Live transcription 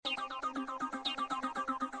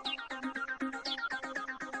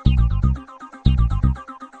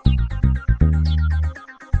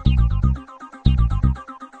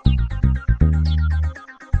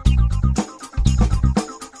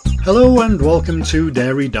Hello and welcome to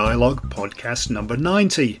Dairy Dialogue podcast number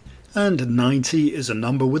 90. And 90 is a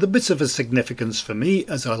number with a bit of a significance for me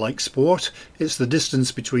as I like sport. It's the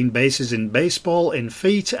distance between bases in baseball in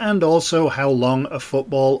feet and also how long a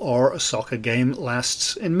football or a soccer game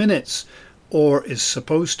lasts in minutes, or is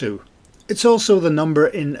supposed to. It's also the number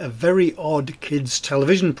in a very odd kids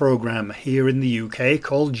television programme here in the UK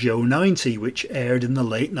called Joe 90, which aired in the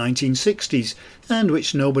late 1960s and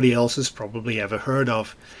which nobody else has probably ever heard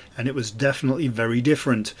of. And it was definitely very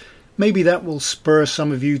different. Maybe that will spur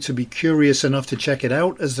some of you to be curious enough to check it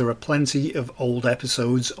out, as there are plenty of old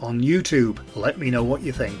episodes on YouTube. Let me know what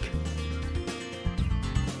you think.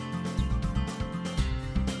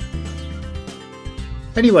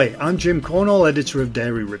 Anyway, I'm Jim Cornell, editor of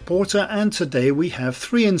Dairy Reporter, and today we have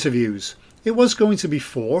 3 interviews. It was going to be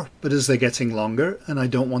 4, but as they're getting longer and I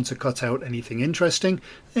don't want to cut out anything interesting,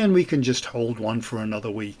 then we can just hold one for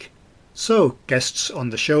another week. So, guests on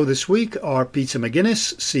the show this week are Peter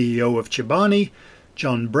McGuinness, CEO of Chobani,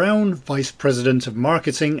 John Brown, Vice President of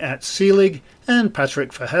Marketing at Seelig, and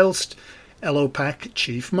Patrick Verhelst, Elopak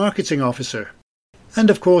Chief Marketing Officer. And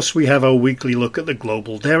of course we have our weekly look at the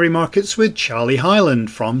global dairy markets with Charlie Hyland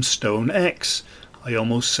from StoneX. I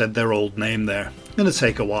almost said their old name there. Gonna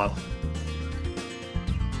take a while.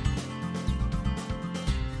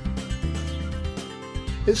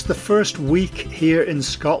 It's the first week here in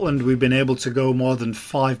Scotland we've been able to go more than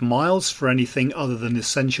 5 miles for anything other than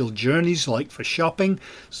essential journeys like for shopping,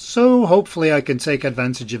 so hopefully I can take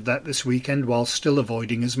advantage of that this weekend while still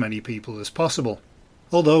avoiding as many people as possible.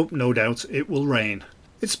 Although no doubt it will rain.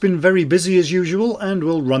 It's been very busy as usual, and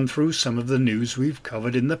we'll run through some of the news we've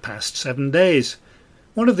covered in the past 7 days.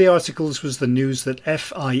 One of the articles was the news that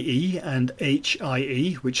FIE and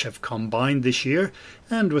HIE, which have combined this year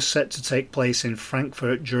and was set to take place in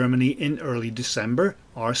Frankfurt, Germany in early December,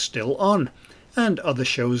 are still on. And other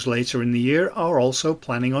shows later in the year are also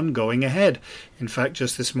planning on going ahead. In fact,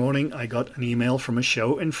 just this morning I got an email from a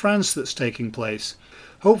show in France that's taking place.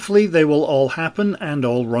 Hopefully they will all happen and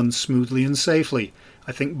all run smoothly and safely.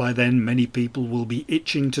 I think by then many people will be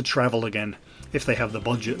itching to travel again, if they have the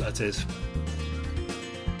budget, that is.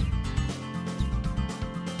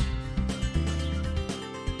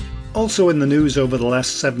 Also in the news over the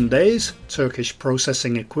last 7 days, Turkish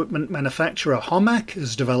processing equipment manufacturer Homak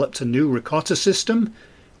has developed a new ricotta system.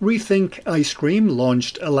 Rethink Ice Cream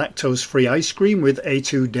launched a lactose-free ice cream with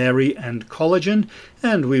A2 dairy and collagen,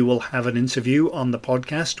 and we will have an interview on the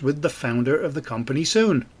podcast with the founder of the company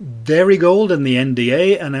soon. Dairygold and the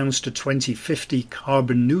NDA announced a 2050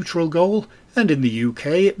 carbon neutral goal, and in the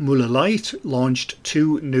UK, Muller Light launched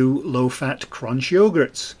 2 new low-fat crunch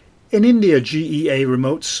yogurts. In India, GEA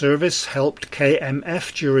Remote Service helped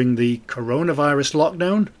KMF during the coronavirus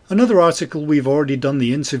lockdown. Another article we've already done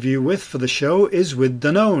the interview with for the show is with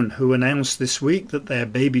Danone, who announced this week that their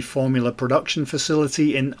baby formula production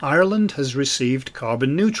facility in Ireland has received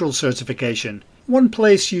carbon neutral certification. One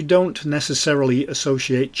place you don't necessarily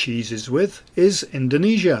associate cheeses with is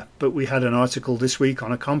Indonesia, but we had an article this week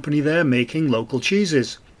on a company there making local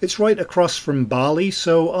cheeses. It's right across from Bali,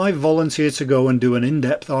 so I volunteered to go and do an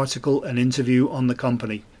in-depth article and interview on the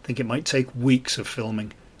company. I think it might take weeks of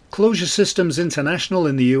filming. Closure Systems International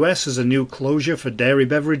in the US has a new closure for dairy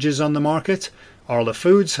beverages on the market. Arla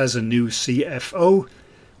Foods has a new CFO.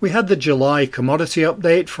 We had the July commodity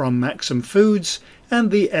update from Maxim Foods, and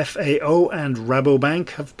the FAO and Rabobank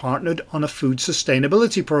have partnered on a food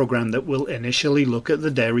sustainability program that will initially look at the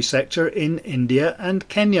dairy sector in India and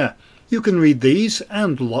Kenya. You can read these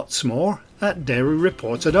and lots more at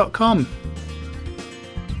dairyreporter.com.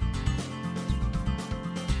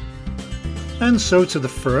 And so to the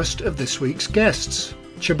first of this week's guests.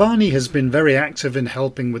 Chobani has been very active in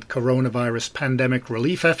helping with coronavirus pandemic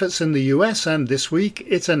relief efforts in the US, and this week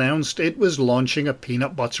it announced it was launching a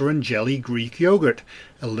peanut butter and jelly Greek yogurt,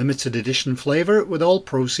 a limited edition flavour with all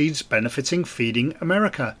proceeds benefiting Feeding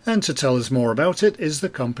America. And to tell us more about it is the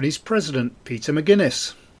company's president, Peter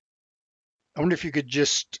McGuinness. I wonder if you could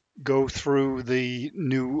just go through the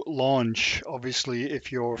new launch. Obviously,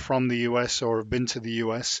 if you're from the US or have been to the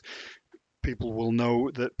US, people will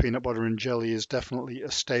know that peanut butter and jelly is definitely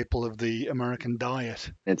a staple of the American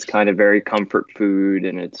diet. It's kind of very comfort food,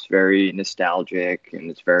 and it's very nostalgic,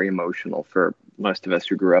 and it's very emotional for most of us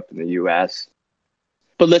who grew up in the US.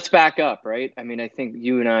 But let's back up, right? I mean, I think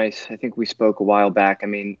you and I think we spoke a while back. I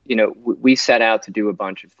mean, you know, we set out to do a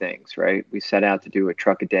bunch of things, right? We set out to do a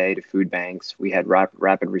truck a day to food banks. We had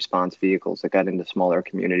rapid response vehicles that got into smaller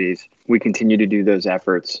communities. We continue to do those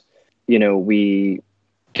efforts. You know, we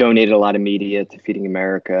donated a lot of media to Feeding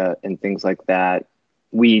America and things like that.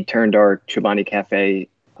 We turned our Chobani Cafe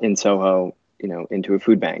in Soho, you know, into a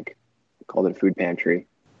food bank. called it a food pantry.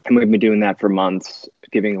 And we've been doing that for months,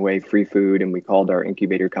 giving away free food. And we called our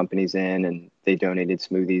incubator companies in, and they donated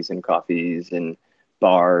smoothies and coffees and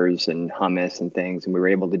bars and hummus and things. And we were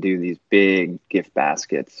able to do these big gift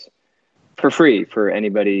baskets for free for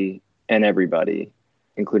anybody and everybody,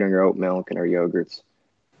 including our oat milk and our yogurts.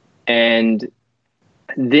 And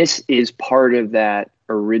this is part of that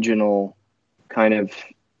original kind of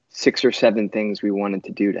 6 or 7 things we wanted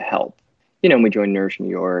to do to help. You know, we joined Nourish New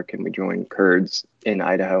York and we joined Curds in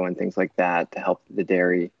Idaho and things like that to help the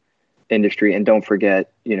dairy industry. And don't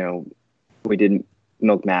forget, you know, we did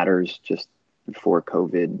Milk Matters just before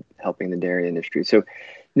COVID, helping the dairy industry. So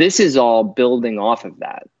this is all building off of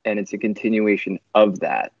that, and it's a continuation of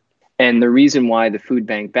that. And the reason why the food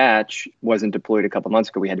bank batch wasn't deployed a couple months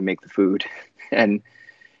ago, we had to make the food and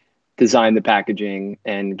design the packaging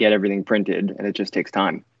and get everything printed, and it just takes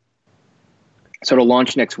time. So it'll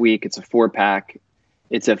launch next week. It's a 4-pack.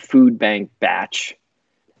 It's a food bank batch.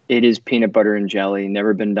 It is peanut butter and jelly,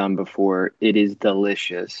 never been done before. It is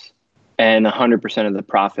delicious. And 100% of the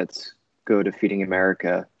profits go to Feeding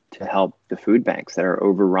America to help the food banks that are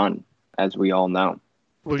overrun, as we all know.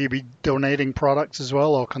 Will you be donating products as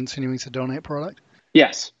well, or continuing to donate product?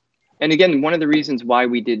 Yes. And again, one of the reasons why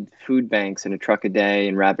we did food banks and a truck a day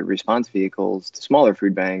and rapid response vehicles to smaller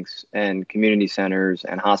food banks and community centers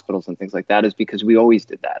and hospitals and things like that is because we always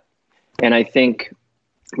did that. And I think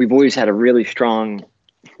we've always had a really strong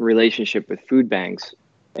relationship with food banks.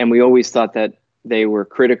 And we always thought that they were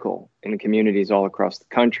critical in communities all across the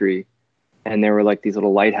country. And they were like these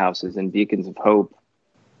little lighthouses and beacons of hope.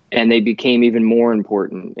 And they became even more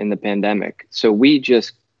important in the pandemic. So we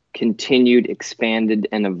just continued, expanded,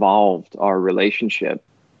 and evolved our relationship.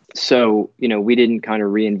 So, you know, we didn't kind of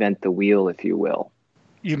reinvent the wheel, if you will.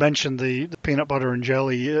 You mentioned the peanut butter and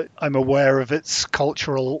jelly. I'm aware of its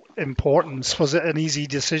cultural importance. Was it an easy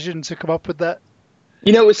decision to come up with that?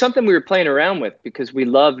 You know, it was something we were playing around with because we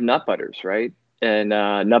love nut butters, right? And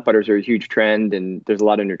nut butters are a huge trend, and there's a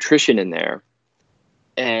lot of nutrition in there.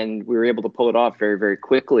 And we were able to pull it off very, very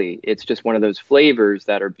quickly. It's just one of those flavors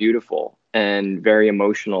that are beautiful and very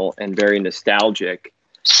emotional and very nostalgic.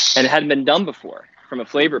 And it hadn't been done before from a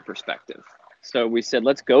flavor perspective. So we said,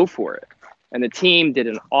 let's go for it. And the team did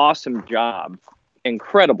an awesome job,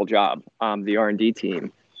 incredible job, the R&D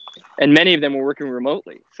team. And many of them were working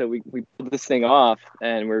remotely. So we pulled this thing off,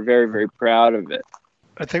 and we're very, very proud of it.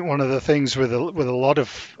 I think one of the things with a lot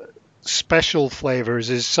of special flavors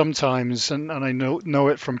is sometimes, and I know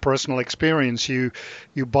it from personal experience, you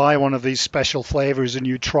buy one of these special flavors and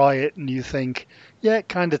you try it and you think, yeah, it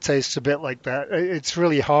kind of tastes a bit like that. It's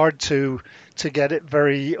really hard to get it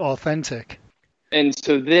very authentic. And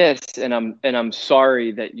so this, and I'm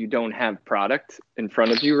sorry that you don't have product in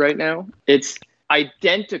front of you right now. It's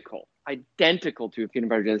identical to a peanut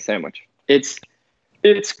butter jelly sandwich. It's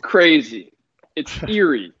crazy. It's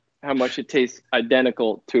eerie how much it tastes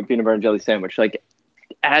identical to a peanut butter and jelly sandwich, like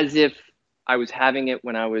as if I was having it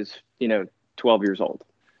when I was, 12 years old.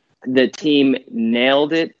 The team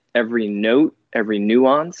nailed it, every note, every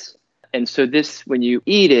nuance. And so this, when you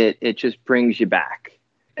eat it, it just brings you back,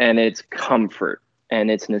 and it's comfort,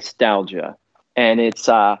 and it's nostalgia, and it's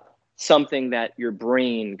something that your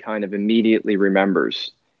brain kind of immediately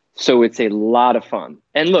remembers. So it's a lot of fun.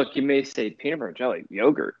 And look, you may say peanut butter and jelly,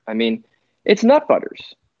 yogurt. I mean, it's nut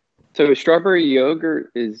butters. So strawberry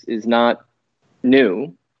yogurt is not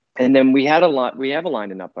new. And then we have a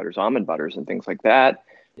line of nut butters, almond butters and things like that.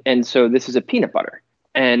 And so this is a peanut butter,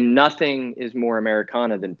 and nothing is more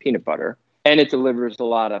Americana than peanut butter. And it delivers a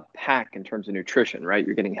lot of pack in terms of nutrition, right?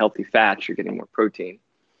 You're getting healthy fats, you're getting more protein.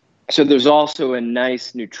 So there's also a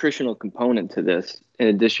nice nutritional component to this, in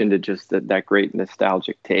addition to just that great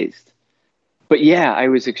nostalgic taste. But yeah,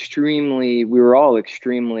 we were all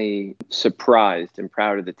extremely surprised and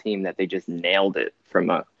proud of the team that they just nailed it from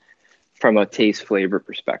a taste flavor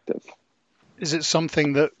perspective. Is it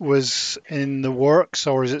something that was in the works,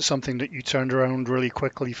 or is it something that you turned around really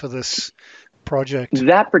quickly for this project?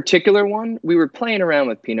 That particular one, we were playing around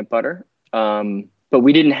with peanut butter, but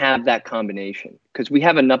we didn't have that combination because we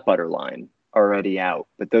have a nut butter line already out,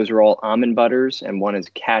 but those are all almond butters, and one is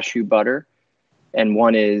cashew butter and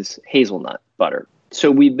one is hazelnut butter.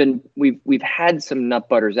 So we've had some nut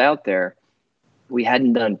butters out there. We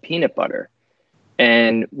hadn't done peanut butter,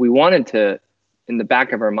 and we wanted to, in the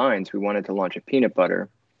back of our minds, we wanted to launch a peanut butter.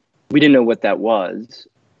 We didn't know what that was.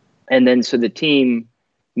 And then so the team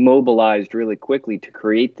mobilized really quickly to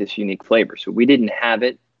create this unique flavor. So we didn't have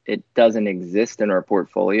it. It doesn't exist in our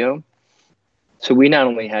portfolio. So we not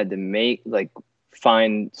only had to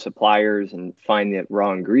find suppliers and find the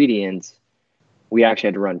raw ingredients, we actually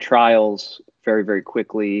had to run trials very, very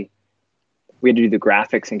quickly We had to do the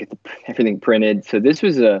graphics and get everything printed. So this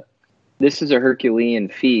is a Herculean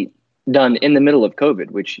feat done in the middle of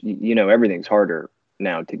COVID, which, everything's harder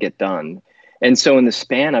now to get done. And so in the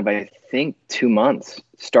span of, I think, 2 months,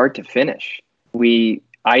 start to finish, we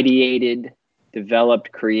ideated,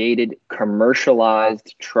 developed, created,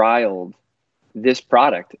 commercialized, trialed this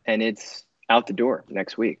product, and it's out the door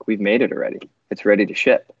next week. We've made it already. It's ready to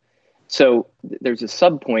ship. So there's a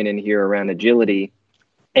sub point in here around agility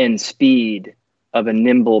and speed of a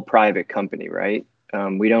nimble private company, right?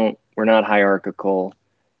 We're not hierarchical,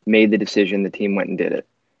 made the decision, the team went and did it.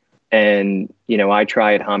 And, I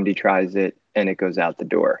try it, Hamdi tries it, and it goes out the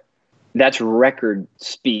door. That's record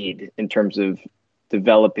speed in terms of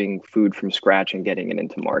developing food from scratch and getting it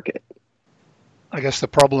into market. I guess the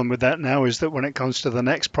problem with that now is that when it comes to the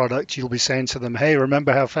next product, you'll be saying to them, hey,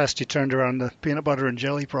 remember how fast you turned around the peanut butter and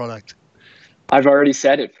jelly product? I've already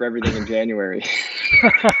said it for everything in January.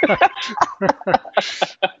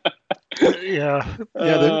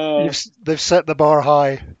 They've set the bar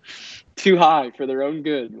high. Too high for their own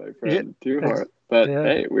good, my friend. Too hard. But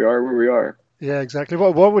hey, we are where we are. Yeah, exactly.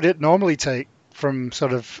 What would it normally take from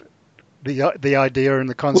sort of the idea and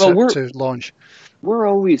the concept to launch? We're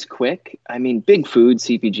always quick. I mean, big food,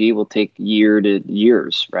 CPG will take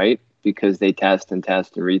years, right? Because they test and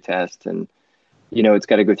retest, and it's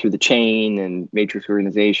got to go through the chain and matrix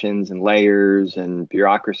organizations and layers and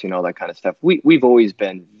bureaucracy and all that kind of stuff. We've always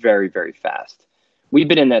been very, very fast. We've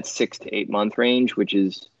been in that 6 to 8 month range,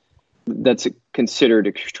 that's considered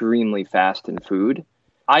extremely fast in food.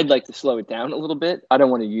 I'd like to slow it down a little bit. I don't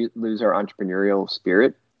want to lose our entrepreneurial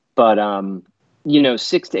spirit, but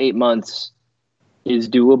 6 to 8 months is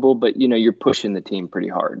doable, but you're pushing the team pretty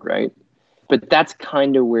hard, right? But that's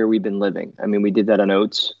kind of where we've been living. I mean, we did that on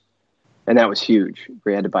oats, and that was huge.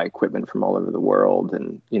 We had to buy equipment from all over the world,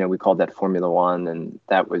 and we called that Formula One, and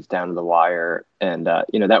that was down to the wire. And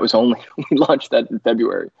that was only we launched that in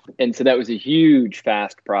February, and so that was a huge,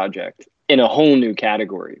 fast project in a whole new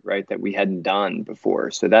category, right? That we hadn't done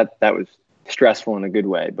before. So that was stressful in a good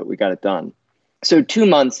way, but we got it done. So 2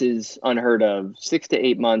 months is unheard of. 6 to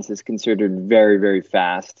 8 months is considered very, very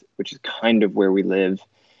fast, which is kind of where we live.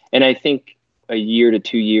 And I think a year to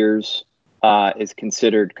 2 years is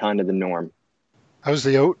considered kind of the norm. How's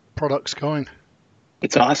the oat products going?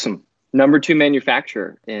 It's awesome. Number 2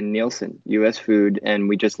 manufacturer in Nielsen, US Food, and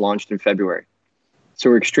we just launched in February. So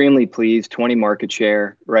we're extremely pleased, 20 market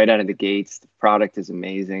share right out of the gates. The product is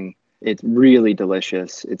amazing. It's really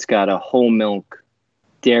delicious. It's got a whole milk,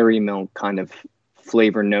 dairy milk kind of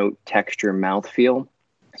flavor note, texture, mouthfeel.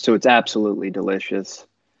 So it's absolutely delicious.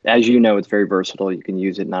 As you know, it's very versatile. You can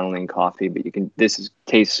use it not only in coffee, but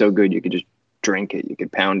tastes so good you could just drink it, you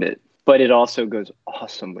could pound it. But it also goes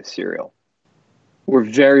awesome with cereal. We're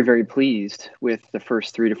very, very pleased with the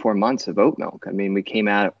first 3 to 4 months of oat milk. I mean, we came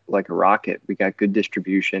out like a rocket. We got good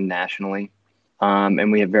distribution nationally,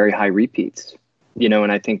 and we have very high repeats.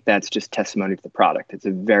 And I think that's just testimony to the product. It's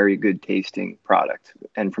a very good tasting product.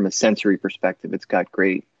 And from a sensory perspective, it's got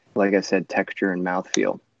great, like I said, texture and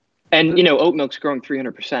mouthfeel. And, oat milk's growing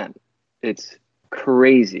 300%. It's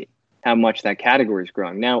crazy how much that category is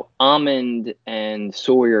growing. Now, almond and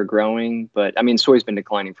soy are growing, but I mean, soy's been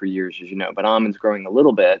declining for years, as you know, but almond's growing a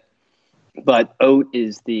little bit. But oat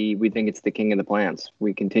we think it's the king of the plants.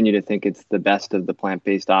 We continue to think it's the best of the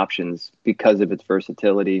plant-based options because of its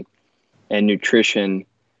versatility and nutrition.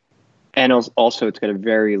 And also it's got a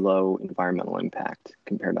very low environmental impact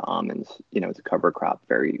compared to almonds. It's a cover crop,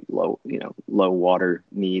 very low, low water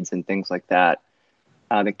needs and things like that.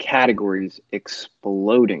 The category's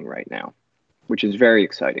exploding right now, which is very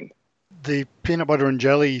exciting. The peanut butter and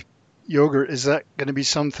jelly yogurt, is that going to be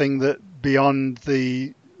something that beyond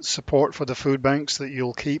the support for the food banks that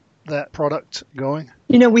you'll keep that product going?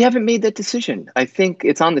 We haven't made that decision. I think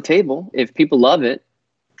it's on the table. If people love it,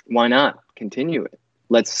 why not continue it?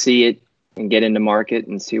 Let's see it and get into market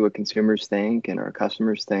and see what consumers think and our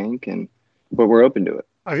customers think, but we're open to it.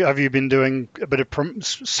 Have you been doing a bit of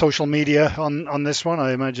social media on this one?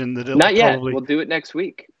 I imagine that it'll Not yet. We'll do it next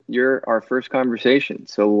week. You're our first conversation,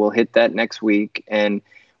 so we'll hit that next week. And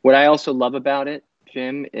what I also love about it,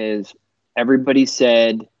 Jim, is everybody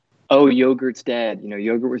said, oh, yogurt's dead.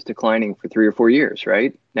 Yogurt was declining for 3 or 4 years,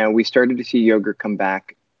 right? Now we started to see yogurt come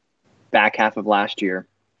back half of last year.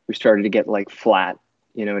 We started to get like flat.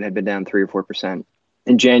 It had been down 3 or 4%.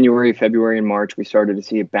 In January, February, and March, we started to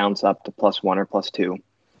see it bounce up to +1 or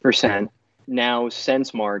 +2%. Now,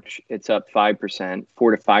 since March, it's up 5%,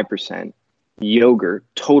 4 to 5%. Yogurt,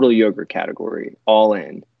 total yogurt category, all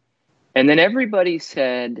in. And then everybody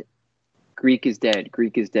said, Greek is dead.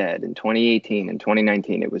 Greek is dead. In 2018 and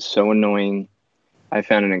 2019, it was so annoying. I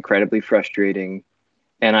found it incredibly frustrating.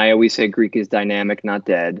 And I always say Greek is dynamic, not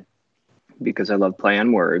dead, because I love play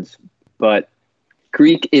on words. But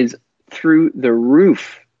Greek is through the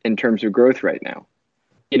roof in terms of growth right now.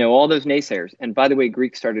 You know, all those naysayers. And by the way,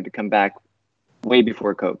 Greek started to come back way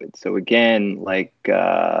before COVID. So again,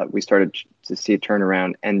 we started to see a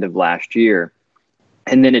turnaround end of last year.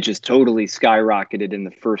 And then it just totally skyrocketed in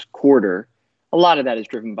the first quarter. A lot of that is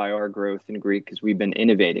driven by our growth in Greek because we've been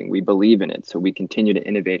innovating. We believe in it. So we continue to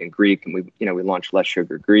innovate in Greek, and we launched Less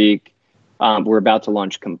Sugar Greek. We're about to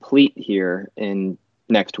launch Complete here in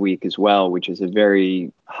next week as well, which is a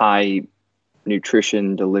very high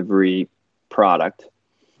nutrition delivery product.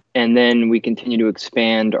 And then we continue to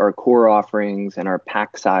expand our core offerings and our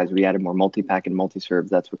pack size. We added more multi-pack and multi-serve.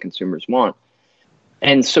 That's what consumers want.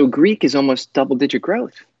 And so Greek is almost double-digit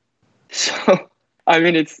growth. So, I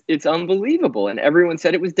mean, it's unbelievable. And everyone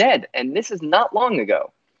said it was dead. And this is not long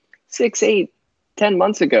ago. 6, 8, 10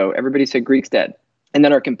 months ago, everybody said Greek's dead. And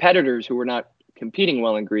then our competitors who were not competing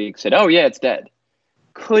well in Greek said, oh, yeah, it's dead.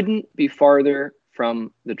 Couldn't be farther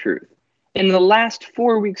from the truth. In the last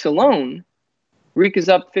 4 weeks alone, Greek is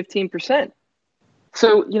up 15%.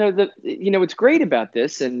 So, what's great about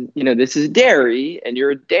this, and, this is dairy, and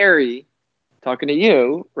you're a dairy talking to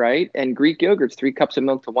you, right? And Greek yogurt's 3 cups of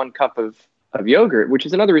milk to 1 cup of yogurt, which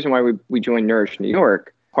is another reason why we joined Nourish New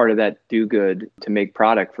York, part of that do good to make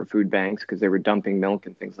product for food banks because they were dumping milk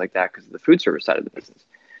and things like that because of the food service side of the business.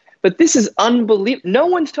 But this is unbelievable. No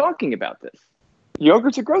one's talking about this.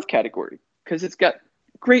 Yogurt's a growth category because it's got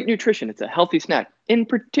great nutrition. It's a healthy snack. In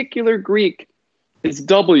particular, Greek is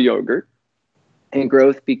double yogurt in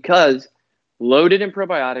growth because loaded in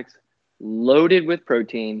probiotics, loaded with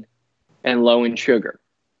protein, and low in sugar.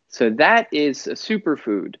 So that is a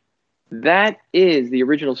superfood. That is the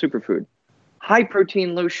original superfood. High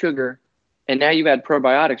protein, low sugar, and now you add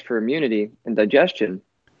probiotics for immunity and digestion.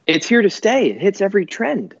 It's here to stay. It hits every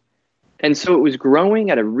trend. And so it was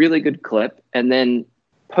growing at a really good clip. And then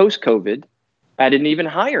post-COVID, at an even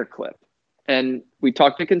higher clip. And we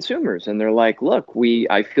talked to consumers and they're like, look,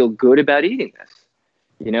 I feel good about eating this.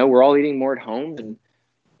 We're all eating more at home. And,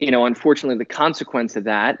 unfortunately, the consequence of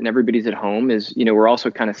that, and everybody's at home, is, we're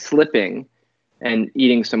also kind of slipping and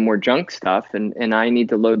eating some more junk stuff. And I need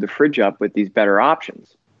to load the fridge up with these better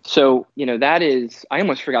options. So, that is, I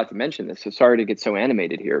almost forgot to mention this. So sorry to get so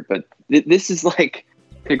animated here, but this is like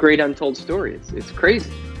the great untold story. It's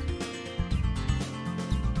crazy.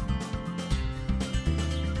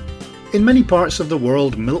 In many parts of the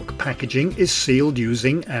world, milk packaging is sealed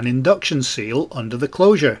using an induction seal under the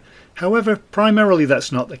closure. However, primarily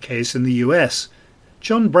that's not the case in the US.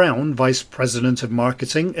 John Brown, Vice President of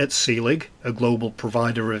Marketing at Sealig, a global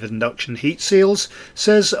provider of induction heat seals,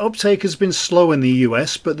 says uptake has been slow in the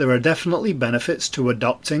US, but there are definitely benefits to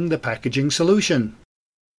adopting the packaging solution.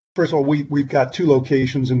 First of all, we've got 2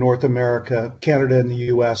 locations in North America, Canada and the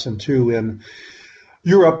US, and 2 in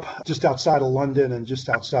Europe, just outside of London and just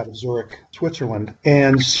outside of Zurich, Switzerland.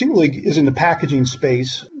 And Sealig is in the packaging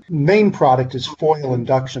space. Main product is foil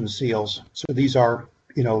induction seals. So these are,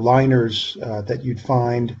 liners that you'd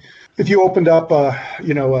find if you opened up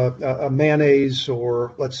a mayonnaise,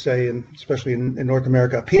 or let's say, especially in North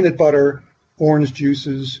America, peanut butter, orange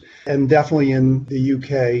juices, and definitely in the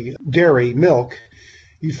UK, dairy, milk.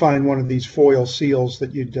 You find one of these foil seals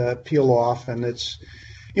that you'd peel off, and its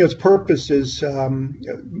purpose is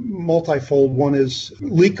multifold. One is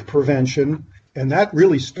leak prevention, and that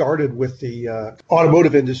really started with the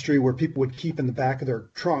automotive industry, where people would keep in the back of their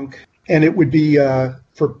trunk, and it would be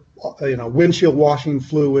for windshield washing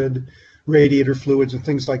fluid, radiator fluids, and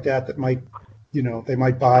things like that might they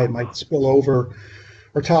might buy, it might spill over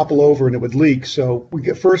or topple over, and it would leak. So we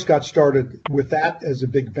first got started with that as a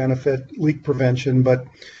big benefit, leak prevention, but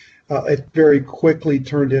it very quickly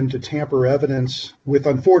turned into tamper evidence with,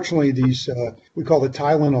 unfortunately, these, we call it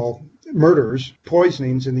Tylenol murders,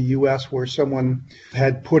 poisonings in the U.S., where someone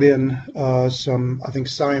had put in some, I think,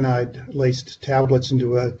 cyanide-laced tablets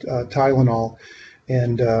into a Tylenol.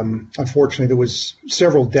 And unfortunately, there was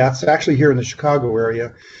several deaths, actually here in the Chicago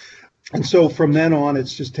area. And so from then on,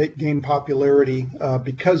 it's just gained popularity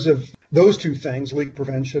because of those 2 things, leak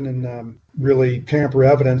prevention and really tamper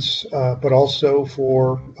evidence, but also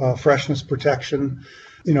for freshness protection,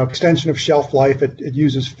 extension of shelf life. It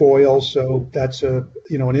uses foil, so that's an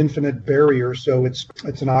infinite barrier. So it's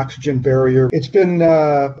an oxygen barrier. It's been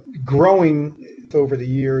growing over the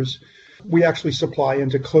years. We actually supply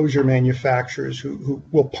into closure manufacturers who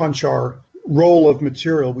will punch our roll of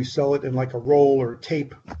material. We sell it in like a roll or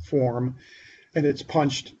tape form, and it's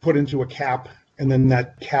punched, put into a cap, and then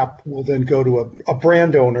that cap will then go to a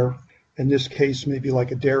brand owner, in this case, maybe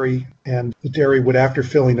like a dairy, and the dairy would, after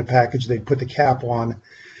filling the package, they'd put the cap on.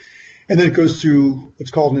 And then it goes through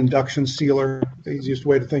what's called an induction sealer. The easiest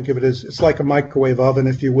way to think of it is it's like a microwave oven,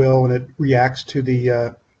 if you will, and it reacts to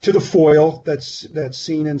the foil that's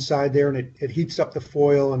seen inside there, and it heats up the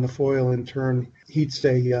foil, and the foil in turn heats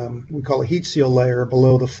we call a heat seal layer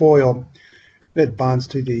below the foil that bonds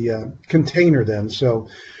to the container then. So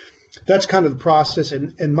that's kind of the process.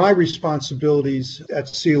 And my responsibilities at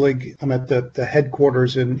Seelig, I'm at the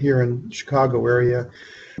headquarters here in Chicago area,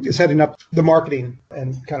 is heading up the marketing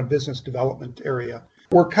and kind of business development area.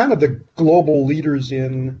 We're kind of the global leaders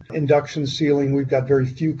in induction sealing. We've got very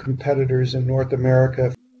few competitors in North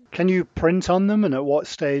America. Can you print on them, and at what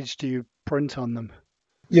stage do you print on them?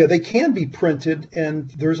 Yeah, they can be printed, and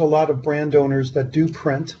there's a lot of brand owners that do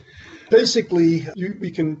print. Basically,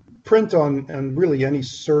 we can print on really any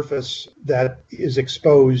surface that is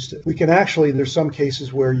exposed. We can actually, there's some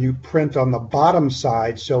cases where you print on the bottom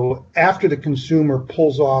side. So after the consumer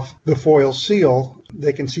pulls off the foil seal,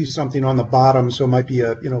 they can see something on the bottom. So it might be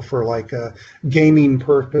for like gaming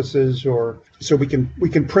purposes, or so we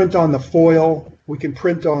can print on the foil. We can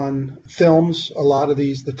print on films. A lot of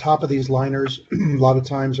these, the top of these liners, a lot of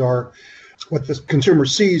times are what the consumer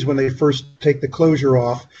sees when they first take the closure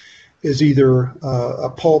off is either a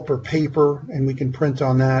pulp or paper, and we can print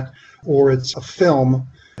on that, or it's a film,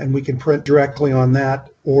 and we can print directly on that,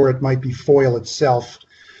 or it might be foil itself.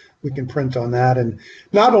 We can print on that, and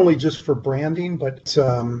not only just for branding, but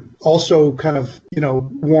also kind of,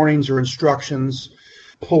 warnings or instructions,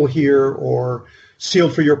 pull here, or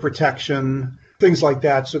sealed for your protection, things like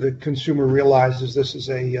that, so the consumer realizes this is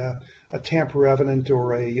a tamper evident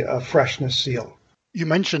or a freshness seal. You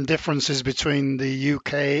mentioned differences between the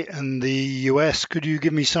UK and the US. Could you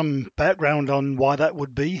give me some background on why that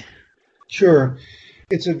would be? Sure.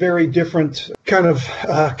 It's a very different kind of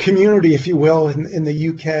community, if you will, in the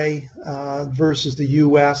UK versus the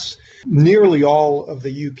US. Nearly all of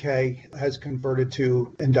the UK has converted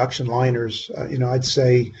to induction liners. I'd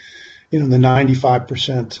say, the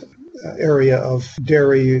 95% area of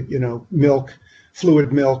dairy, milk,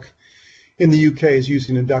 fluid milk in the UK is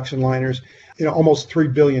using induction liners. Almost 3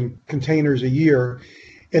 billion containers a year.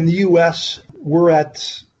 In the U.S., we're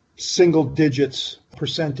at single digits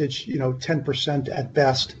percentage, 10% at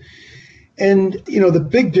best. And, the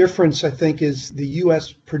big difference, I think, is the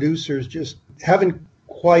U.S. producers just haven't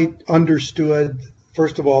quite understood,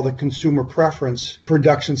 first of all, the consumer preference for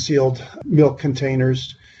induction sealed milk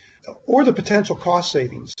containers, or the potential cost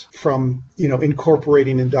savings from,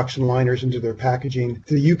 incorporating induction liners into their packaging.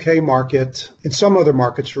 The UK market and some other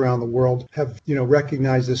markets around the world have,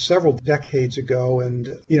 recognized this several decades ago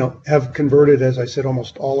and, have converted, as I said,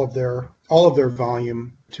 almost all of their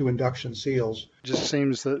volume to induction seals. It just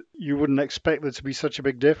seems that you wouldn't expect there to be such a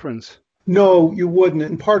big difference. No, you wouldn't.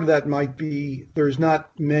 And part of that might be there's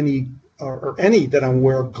not many or any that I'm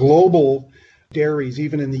aware of global dairies.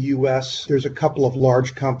 Even in the U.S., there's a couple of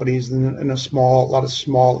large companies and a lot of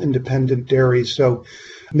small independent dairies. So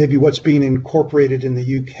maybe what's being incorporated in the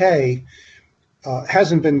U.K.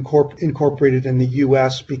 Hasn't been incorporated in the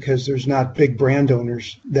U.S. because there's not big brand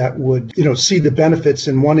owners that would, see the benefits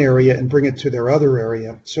in one area and bring it to their other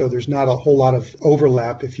area. So there's not a whole lot of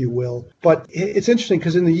overlap, if you will. But it's interesting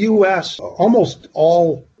because in the U.S., almost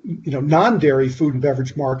all non-dairy food and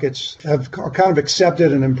beverage markets are kind of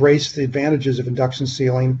accepted and embraced the advantages of induction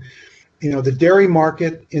sealing. The dairy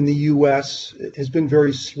market in the U.S. has been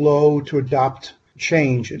very slow to adopt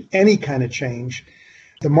change, and any kind of change.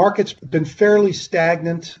 The market's been fairly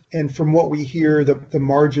stagnant, and from what we hear, the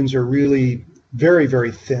margins are really very,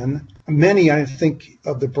 very thin. Many, I think,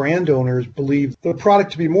 of the brand owners believe the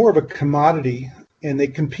product to be more of a commodity, and they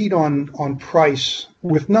compete on price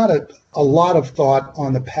with not a lot of thought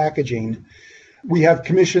on the packaging. We have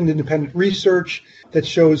commissioned independent research that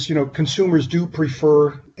shows, consumers do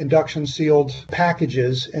prefer induction sealed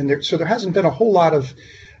packages. And so there hasn't been a whole lot of,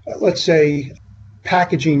 let's say,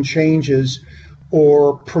 packaging changes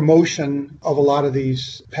or promotion of a lot of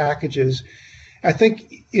these packages. I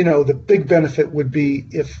think, the big benefit would be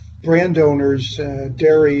if brand owners,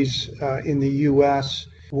 dairies in the U.S.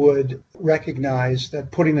 would recognize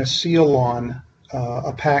that putting a seal on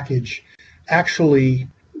a package actually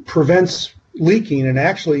prevents leaking and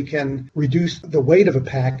actually can reduce the weight of a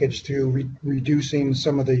package through reducing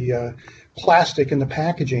some of the plastic in the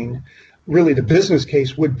packaging. Really, the business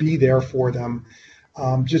case would be there for them.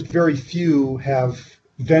 Just very few have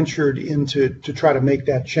ventured into to try to make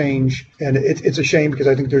that change, and it's a shame because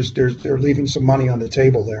I think they're leaving some money on the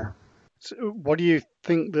table there. So what do you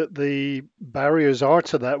think that the barriers are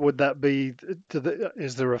to that? Would that be,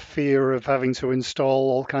 is there a fear of having to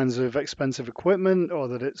install all kinds of expensive equipment, or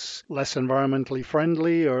that it's less environmentally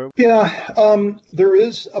friendly? Or Yeah, there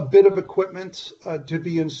is a bit of equipment to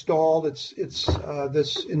be installed. It's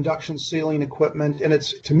this induction sealing equipment, and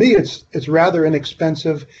to me it's rather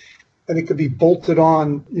inexpensive, and it could be bolted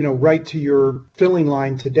on, right to your filling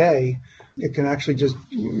line today. It can actually just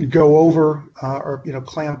go over or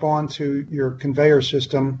clamp onto your conveyor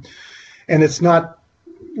system, and it's not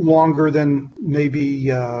longer than maybe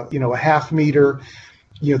a half meter.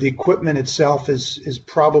 The equipment itself is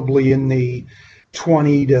probably in the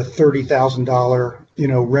 $20,000 to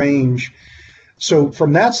 $30,000 range. So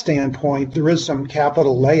from that standpoint, there is some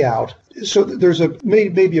capital layout. So there's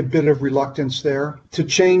maybe a bit of reluctance there to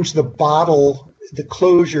change the bottle. The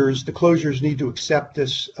closures need to accept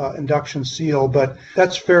this induction seal, but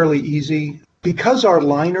that's fairly easy. Because our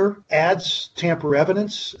liner adds tamper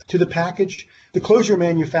evidence to the package, the closure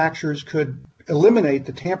manufacturers could eliminate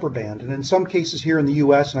the tamper band. And in some cases here in the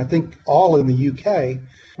US, and I think all in the UK,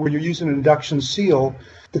 where you're using an induction seal,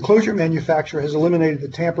 the closure manufacturer has eliminated the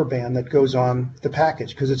tamper band that goes on the package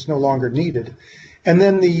because it's no longer needed. And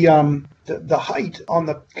then the height on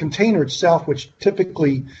the container itself, which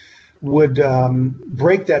typically would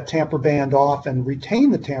break that tamper band off and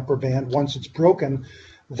retain the tamper band once it's broken,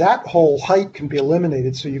 that whole height can be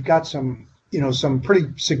eliminated. So you've got some pretty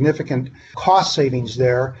significant cost savings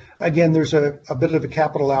there. Again, there's a bit of a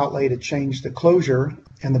capital outlay to change the closure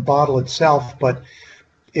and the bottle itself, but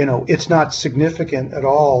it's not significant at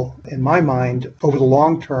all in my mind over the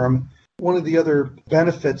long term. One of the other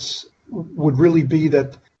benefits would really be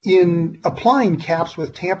that in applying caps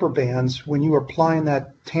with tamper bands, when you are applying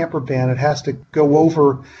that tamper band, it has to go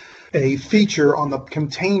over a feature on the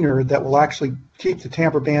container that will actually keep the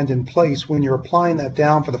tamper band in place. When you're applying that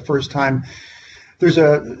down for the first time, there's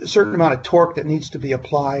a certain amount of torque that needs to be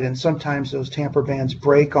applied, and sometimes those tamper bands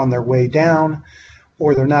break on their way down,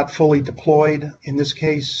 or they're not fully deployed. In this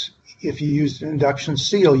case, if you used an induction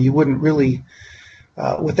seal, you wouldn't really,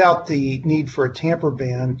 without the need for a tamper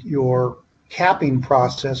band, your capping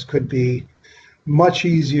process could be much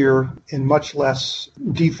easier and much less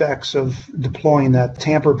defects of deploying that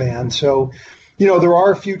tamper band. So, there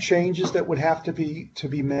are a few changes that would have to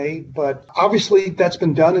be made, but obviously that's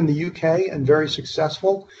been done in the UK and very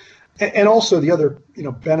successful. And also the other,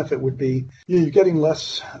 benefit would be you're getting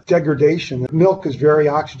less degradation. Milk is very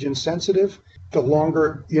oxygen sensitive. The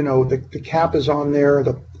longer, the cap is on there,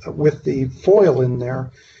 with the foil in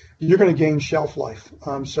there, you're going to gain shelf life.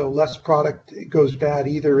 So less product goes bad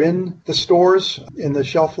either in the stores, in the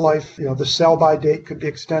shelf life, the sell-by date could be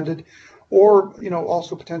extended, or,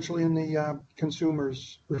 also potentially in the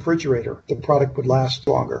consumer's refrigerator, the product would last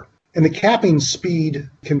longer. And the capping speed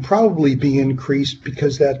can probably be increased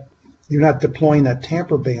because that you're not deploying that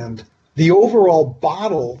tamper band. The overall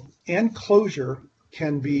bottle and closure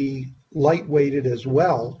can be lightweighted as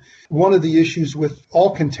well. One of the issues with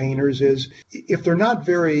all containers is if they're not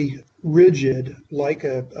very rigid, like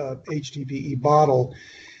a HDPE bottle,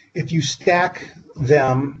 if you stack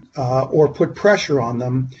them or put pressure on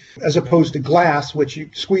them, as opposed to glass, which you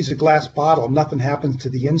squeeze a glass bottle, nothing happens to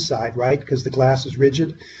the inside, right? Because the glass is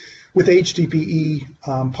rigid. With HDPE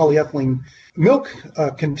polyethylene milk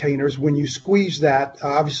containers, when you squeeze that,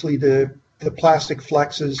 obviously the plastic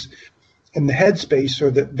flexes and the headspace, or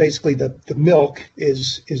basically the milk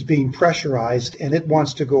is being pressurized and it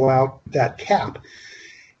wants to go out that cap.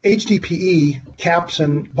 HDPE caps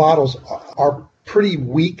and bottles are pretty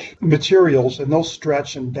weak materials, and they'll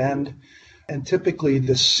stretch and bend. And typically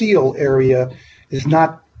the seal area is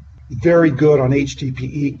not very good on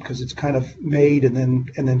HDPE because it's kind of made and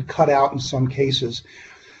then cut out in some cases.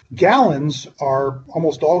 Gallons are,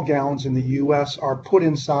 almost all gallons in the US are put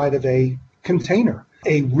inside of a container,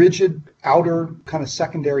 a rigid outer kind of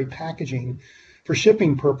secondary packaging for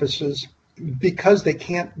shipping purposes. Because they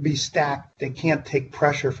can't be stacked, they can't take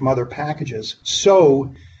pressure from other packages.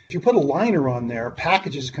 So if you put a liner on there,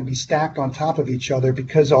 packages can be stacked on top of each other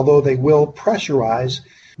because although they will pressurize,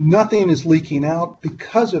 nothing is leaking out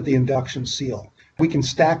because of the induction seal. We can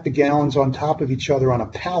stack the gallons on top of each other on a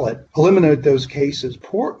pallet, eliminate those cases,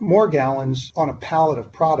 pour more gallons on a pallet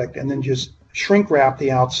of product, and then just shrink wrap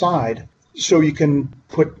the outside. So you can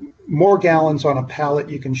put more gallons on a pallet,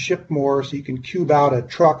 you can ship more, so you can cube out a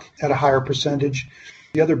truck at a higher percentage.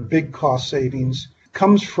 The other big cost savings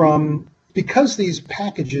comes from, because these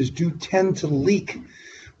packages do tend to leak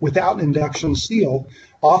without an induction seal,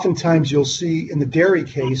 oftentimes you'll see in the dairy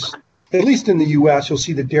case, at least in the US, you'll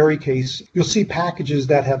see the dairy case, you'll see packages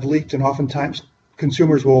that have leaked, and oftentimes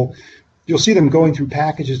consumers will you'll see them going through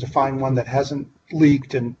packages to find one that hasn't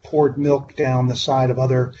leaked and poured milk down the side of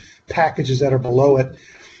other packages that are below it.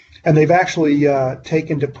 And they've actually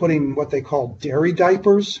taken to putting what they call dairy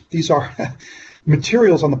diapers. These are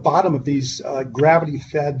materials on the bottom of these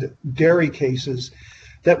gravity-fed dairy cases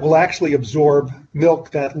that will actually absorb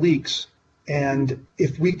milk that leaks. And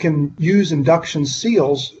if we can use induction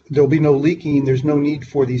seals, there'll be no leaking. There's no need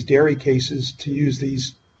for these dairy cases to use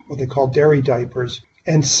these, what they call dairy diapers.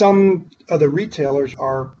 And some of the retailers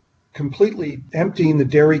are completely emptying the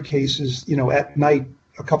dairy cases, at night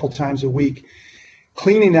a couple times a week,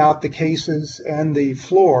 cleaning out the cases and the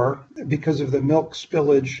floor because of the milk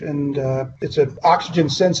spillage. And it's an oxygen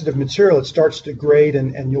sensitive material. It starts to degrade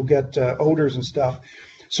and you'll get odors and stuff.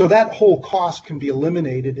 So that whole cost can be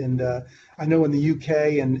eliminated. And I know in the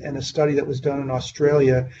UK and a study that was done in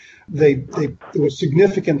Australia, there was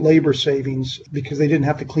significant labor savings because they didn't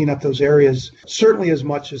have to clean up those areas certainly as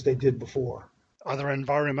much as they did before. Are there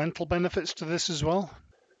environmental benefits to this as well?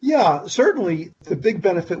 Yeah, certainly the big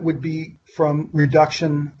benefit would be from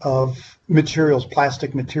reduction of materials,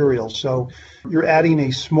 plastic materials. So you're adding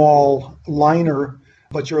a small liner,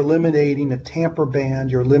 but you're eliminating a tamper band,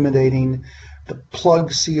 you're eliminating the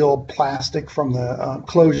plug seal plastic from the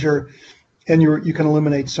closure, and you can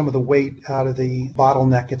eliminate some of the weight out of the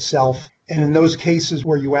bottleneck itself. And in those cases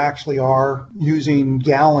where you actually are using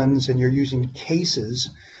gallons and you're using cases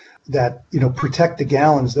that protect the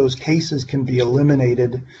gallons, those cases can be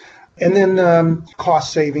eliminated. And then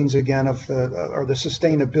cost savings again or the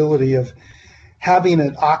sustainability of having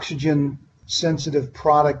an oxygen sensitive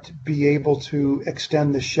product be able to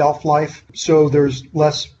extend the shelf life, so there's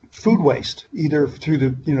less food waste, either through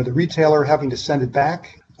the retailer having to send it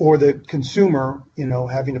back or the consumer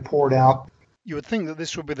having to pour it out. You would think that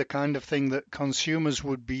this would be the kind of thing that consumers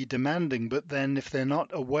would be demanding, but then if they're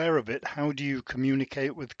not aware of it, how do you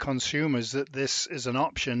communicate with consumers that this is an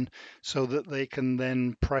option so that they can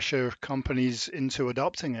then pressure companies into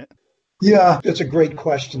adopting it? Yeah, that's a great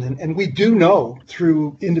question. And we do know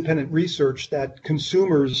through independent research that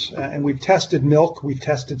consumers, and we've tested milk, we've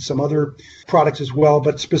tested some other products as well,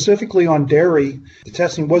 but specifically on dairy, the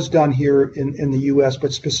testing was done here in the US,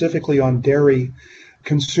 but specifically on dairy,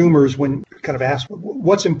 consumers, when kind of asked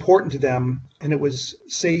what's important to them, and it was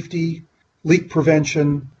safety, leak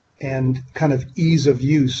prevention, and kind of ease of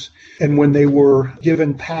use. And when they were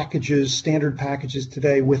given packages, standard packages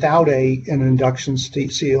today, without an induction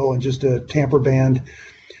seal and just a tamper band,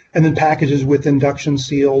 and then packages with induction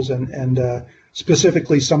seals and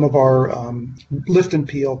specifically some of our lift and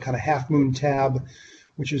peel kind of half moon tab,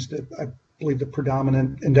 which is I believe the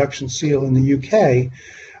predominant induction seal in the UK,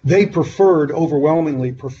 they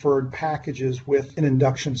overwhelmingly preferred packages with an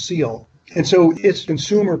induction seal. And so it's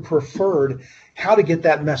consumer preferred. How to get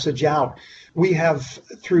that message out? We have,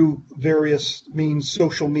 through various means,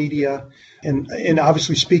 social media, and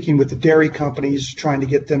obviously speaking with the dairy companies, trying to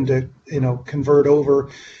get them to convert over.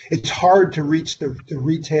 It's hard to reach the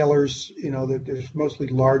retailers. There's mostly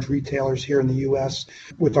large retailers here in the U.S.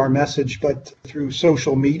 with our message, but through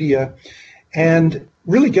social media and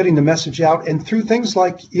really getting the message out, and through things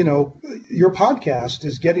like your podcast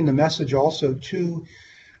is getting the message also to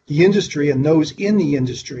the industry and those in the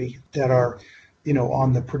industry that are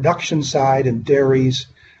on the production side and dairies,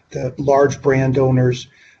 the large brand owners,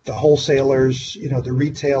 the wholesalers, the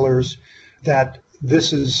retailers, that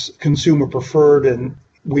this is consumer preferred, and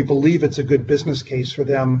we believe it's a good business case for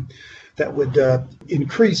them that would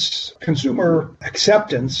increase consumer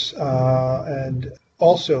acceptance, and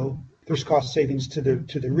also there's cost savings to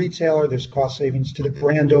the retailer, there's cost savings to the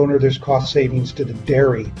brand owner, there's cost savings to the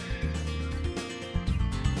dairy.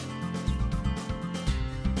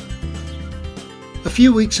 A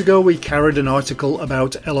few weeks ago we carried an article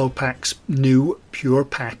about Elopack's new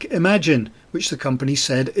PurePak Imagine, which the company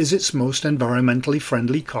said is its most environmentally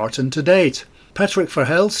friendly carton to date. Patrick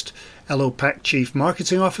Verhelst, Elopak Chief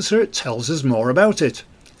Marketing Officer, tells us more about it.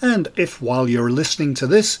 And if while you're listening to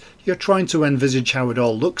this you're trying to envisage how it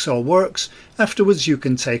all looks or works, afterwards you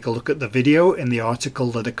can take a look at the video in the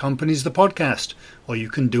article that accompanies the podcast, or you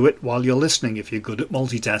can do it while you're listening if you're good at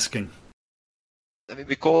multitasking.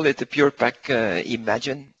 We call it the PurePak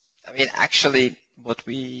Imagine. Actually, what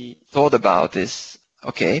we thought about is,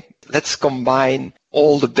 okay, let's combine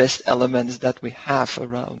all the best elements that we have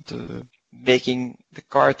around making the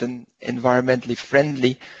carton environmentally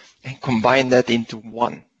friendly and combine that into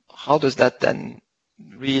one. How does that then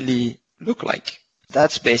really look like?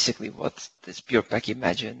 That's basically what this PurePak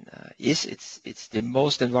Imagine is. It's the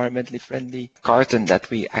most environmentally friendly carton that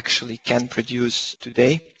we actually can produce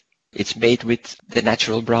today. It's made with the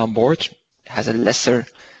natural brown board. It has a lesser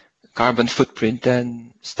carbon footprint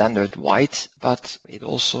than standard white, but it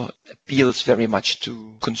also appeals very much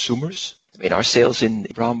to consumers. I mean, our sales in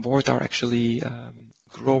brown board are actually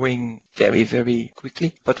growing very, very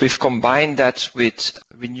quickly, but we've combined that with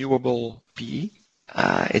renewable PE.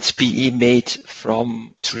 It's PE made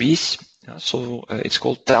from trees, so it's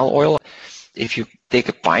called tall oil. If you take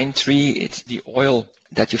a pine tree, it's the oil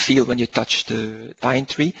that you feel when you touch the pine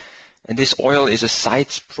tree. And this oil is a side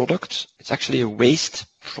product. It's actually a waste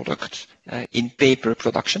product in paper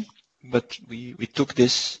production. But we took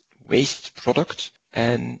this waste product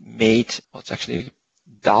and made what's actually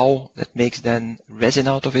dough that makes then resin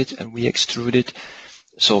out of it, and we extrude it.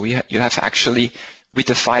 So you have actually, with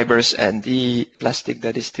the fibers and the plastic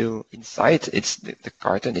that is still inside, the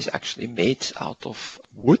carton is actually made out of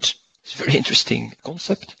wood. It's a very interesting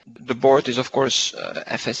concept. The board is, of course,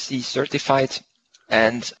 FSC certified,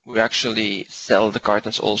 and we actually sell the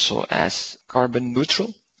cartons also as carbon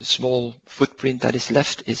neutral. The small footprint that is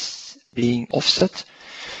left is being offset.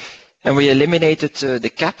 And we eliminated the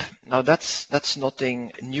cap. Now that's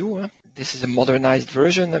nothing new. This is a modernized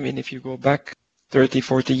version. I mean, if you go back 30,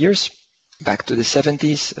 40 years, back to the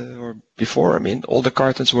 70s or before, I mean, all the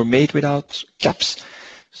cartons were made without caps.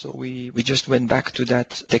 So we just went back to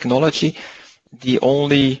that technology. The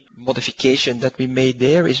only modification that we made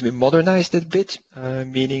there is we modernized it a bit,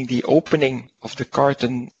 meaning the opening of the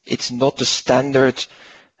carton, it's not the standard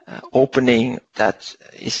opening that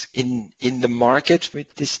is in the market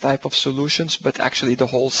with this type of solutions, but actually the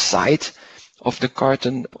whole side of the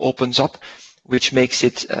carton opens up, which makes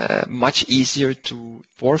it much easier to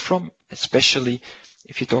pour from, especially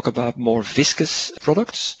if you talk about more viscous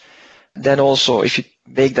products. Then also, if you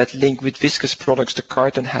make that link with viscous products, the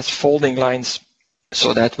carton has folding lines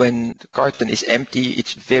so that when the carton is empty,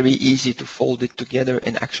 it's very easy to fold it together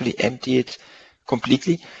and actually empty it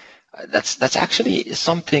completely. That's actually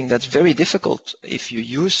something that's very difficult if you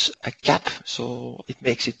use a cap. So it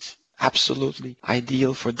makes it absolutely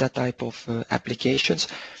ideal for that type of applications.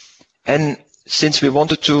 And since we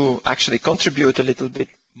wanted to actually contribute a little bit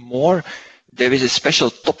more, there is a special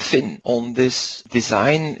top fin on this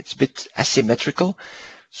design. It's a bit asymmetrical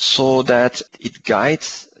so that it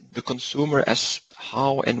guides the consumer as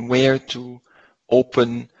how and where to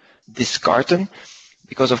open this carton.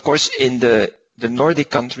 Because of course in the Nordic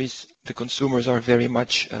countries, the consumers are very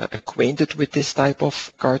much acquainted with this type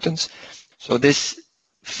of cartons. So this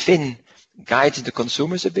fin guides the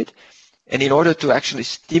consumers a bit. And in order to actually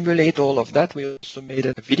stimulate all of that, we also made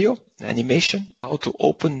a video, animation, how to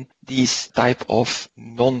open these type of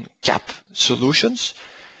non-cap solutions,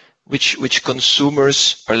 which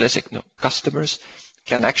consumers, or let's say customers,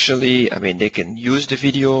 can actually, I mean, they can use the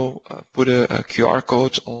video, put a QR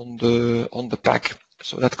code on the pack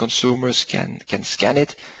so that consumers can scan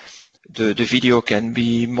it. The video can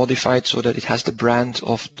be modified so that it has the brand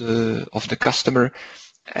of the customer.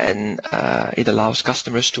 And it allows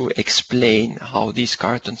customers to explain how these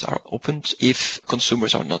cartons are opened if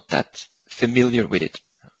consumers are not that familiar with it.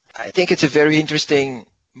 I think it's a very interesting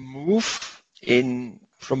move in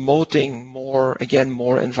promoting more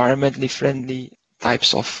environmentally friendly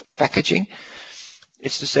types of packaging.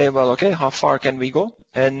 It's to say, well, okay, how far can we go?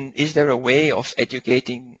 And is there a way of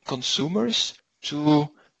educating consumers to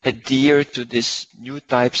adhere to this new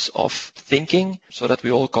types of thinking so that we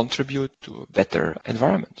all contribute to a better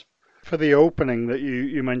environment? For the opening that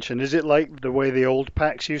you mentioned, is it like the way the old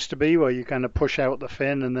packs used to be where you kind of push out the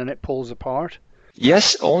fin and then it pulls apart?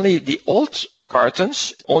 Yes, only the old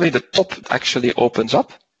cartons, only the top actually opens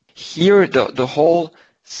up. Here the whole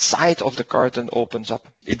side of the carton opens up.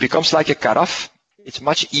 It becomes like a carafe. It's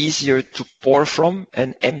much easier to pour from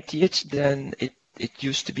and empty it than it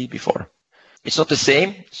used to be before. It's not the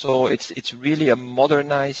same, so it's really a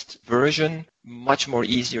modernized version, much more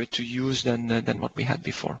easier to use than what we had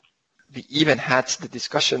before. We even had the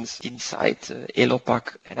discussions inside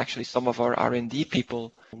Elopak, and actually some of our R&D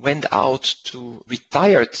people went out to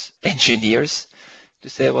retired engineers to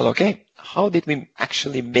say, well, okay, how did we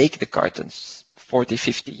actually make the cartons 40,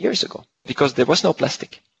 50 years ago? Because there was no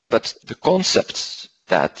plastic. But the concepts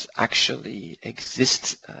that actually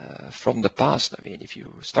exist from the past, I mean, if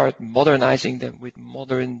you start modernizing them with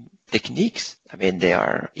modern techniques, I mean, they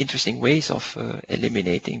are interesting ways of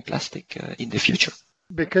eliminating plastic in the future.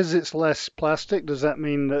 Because it's less plastic, does that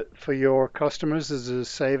mean that for your customers there's a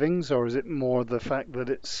savings, or is it more the fact that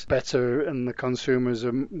it's better and the consumers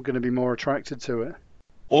are going to be more attracted to it?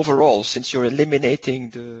 Overall, since you're eliminating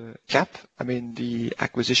the cap, I mean, the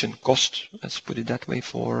acquisition cost, let's put it that way,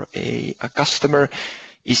 for a customer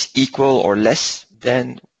is equal or less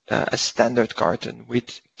than a standard carton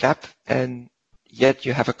with cap, and yet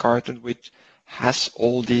you have a carton with has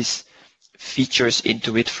all these features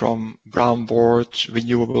into it, from brown board,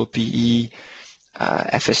 renewable PE,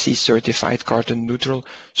 FSC certified carton neutral.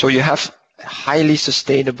 So you have a highly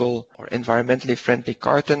sustainable or environmentally friendly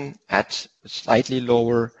carton at slightly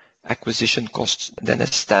lower acquisition costs than a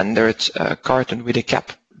standard carton with a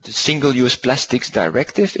cap. The Single-Use Plastics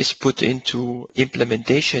Directive is put into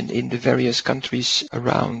implementation in the various countries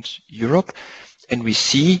around Europe, and we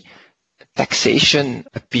see taxation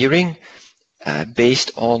appearing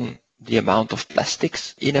based on the amount of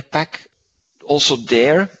plastics in a pack. Also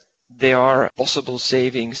there are possible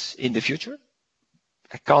savings in the future.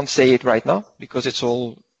 I can't say it right now because it's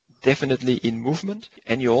all definitely in movement.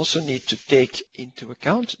 And you also need to take into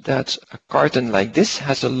account that a carton like this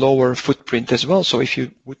has a lower footprint as well. So if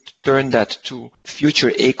you would turn that to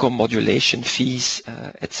future eco-modulation fees,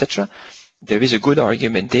 etc., there is a good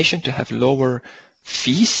argumentation to have lower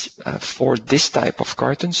fees for this type of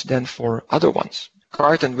cartons than for other ones.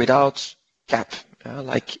 Carton without cap,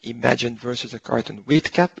 like Imagine versus a carton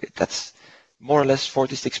with cap, that's more or less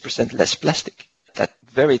 46% less plastic. That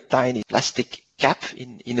very tiny plastic cap,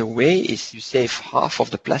 in a way, is you save half of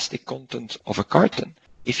the plastic content of a carton.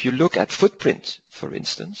 If you look at footprint, for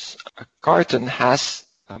instance, a carton has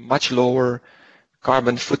a much lower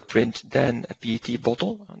carbon footprint than a PET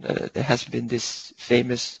bottle. There has been this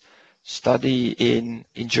famous study in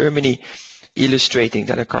Germany illustrating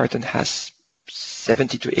that a carton has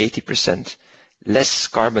 70 to 80% less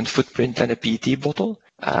carbon footprint than a PET bottle.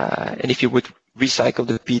 And if you would recycle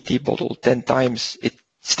the PET bottle 10 times, it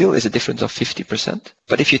still is a difference of 50%.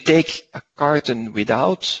 But if you take a carton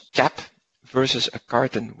without cap versus a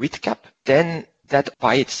carton with cap, then that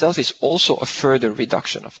by itself is also a further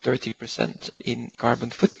reduction of 30% in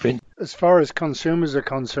carbon footprint. As far as consumers are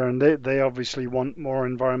concerned, they obviously want more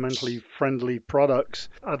environmentally friendly products.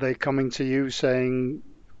 Are they coming to you saying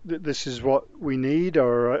that this is what we need,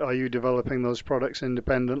 or are you developing those products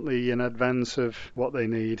independently in advance of what they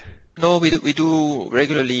need? No, we do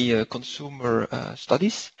regularly consumer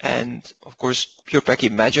studies, and of course PurePak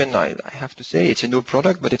Imagine, I have to say, it's a new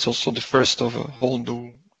product, but it's also the first of a whole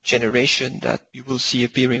new generation that you will see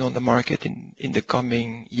appearing on the market in the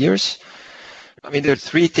coming years. I mean, there are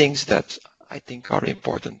three things that I think are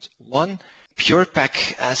important. One,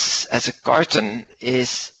 PurePak as a carton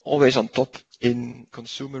is always on top in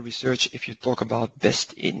consumer research if you talk about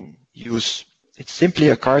best in use. It's simply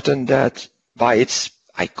a carton that by its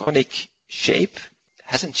iconic shape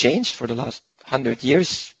hasn't changed for the last 100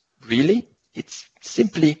 years, really. It's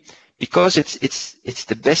simply because it's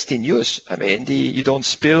the best in use. I mean, you don't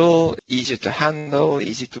spill, easy to handle,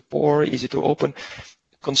 easy to pour, easy to open.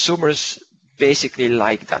 Consumers basically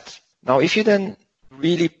like that. Now, if you then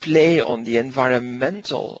really play on the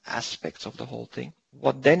environmental aspects of the whole thing,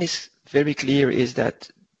 what then is very clear is that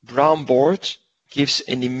brown board gives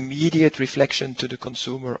an immediate reflection to the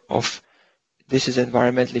consumer of this is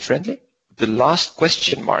environmentally friendly. The last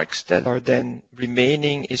question marks that are then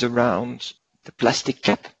remaining is around the plastic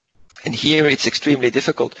cap. And here it's extremely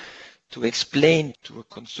difficult to explain to a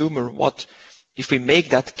consumer what if we make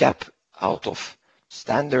that cap out of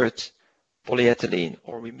standard polyethylene,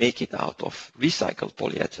 or we make it out of recycled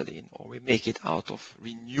polyethylene, or we make it out of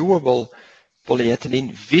renewable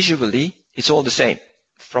polyethylene. Visually, it's all the same.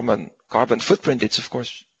 From a carbon footprint, it's of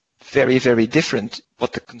course very, very different.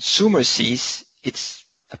 What the consumer sees, it's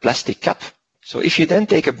a plastic cap. So if you then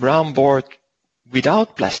take a brown board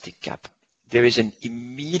without plastic cap, there is an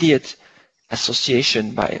immediate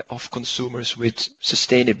association of consumers with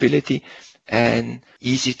sustainability and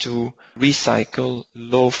easy to recycle,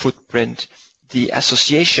 low footprint. The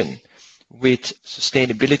association with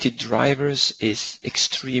sustainability drivers is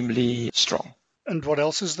extremely strong. And what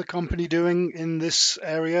else is the company doing in this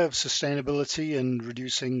area of sustainability and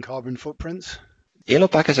reducing carbon footprints?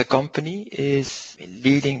 Elopak as a company is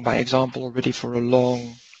leading by example already for a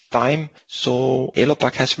long time. So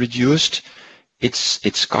Elopak has reduced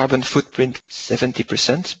its carbon footprint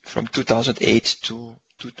 70% from 2008 to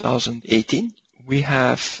 2018. We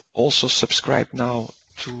have also subscribed now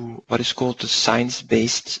to what is called the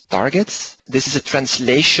science-based targets. This is a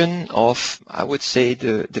translation of, I would say,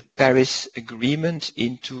 the Paris Agreement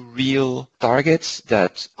into real targets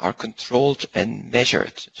that are controlled and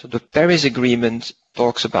measured. So the Paris Agreement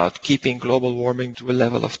talks about keeping global warming to a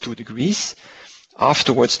level of 2 degrees.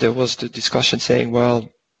 Afterwards, there was the discussion saying, well,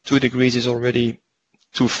 2 degrees is already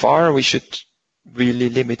too far. We should really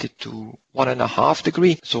limit it to 1.5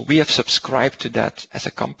 degrees. So we have subscribed to that as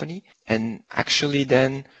a company, and actually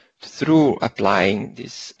then through applying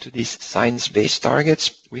this to these science-based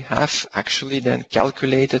targets, we have actually then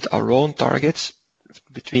calculated our own targets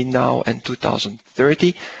between now and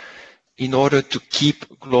 2030. in order to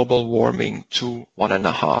keep global warming to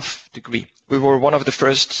 1.5 degrees. We were one of the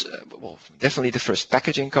first, definitely the first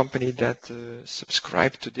packaging company that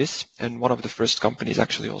subscribed to this, and one of the first companies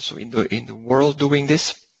actually also in the world doing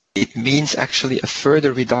this. It means actually a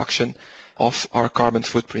further reduction of our carbon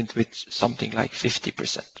footprint with something like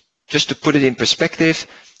 50%. Just to put it in perspective,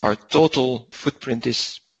 our total footprint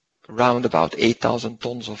is around about 8,000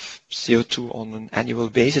 tons of CO2 on an annual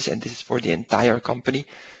basis, and this is for the entire company.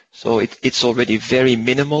 So it's already very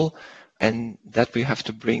minimal, and that we have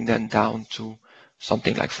to bring then down to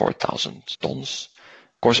something like 4,000 tons.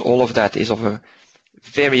 Of course, all of that is of a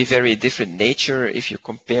very, very different nature. If you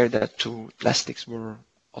compare that to plastics, where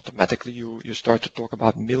automatically you start to talk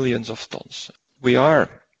about millions of tons. We are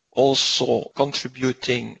also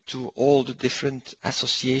contributing to all the different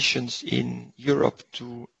associations in Europe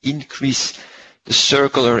to increase the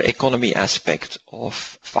circular economy aspect of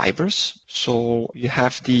fibers. So you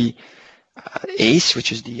have the ACE,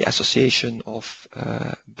 which is the Association of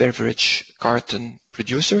Beverage Carton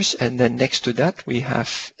Producers, and then next to that we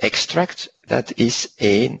have Extract, that is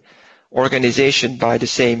an organization by the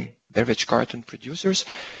same beverage carton producers,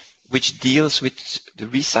 which deals with the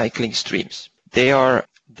recycling streams. They are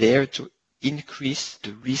there to increase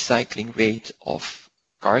the recycling rate of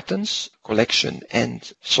cartons, collection and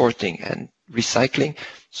sorting and recycling,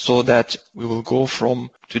 so that we will go from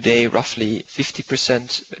today roughly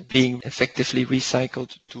 50% being effectively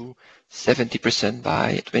recycled to 70%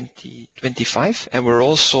 by 2025. And we're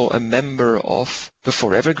also a member of the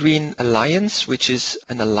Forever Green Alliance, which is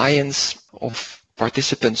an alliance of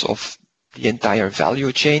participants of the entire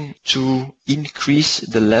value chain to increase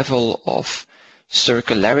the level of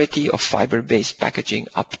circularity of fiber-based packaging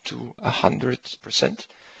up to 100%.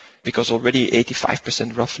 Because already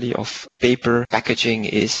 85% roughly of paper packaging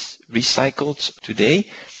is recycled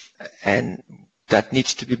today, and that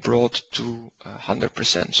needs to be brought to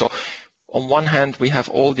 100%. So on one hand, we have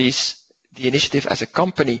all the initiative as a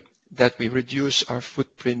company that we reduce our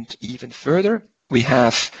footprint even further. We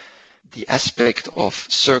have the aspect of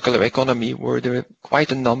circular economy, where there are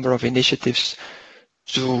quite a number of initiatives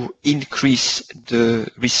to increase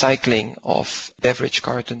the recycling of beverage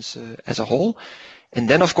cartons as a whole. And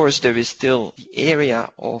then, of course, there is still the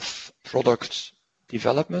area of product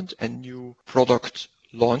development and new product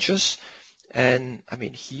launches. And I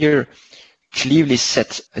mean, here clearly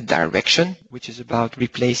set a direction, which is about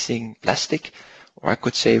replacing plastic, or I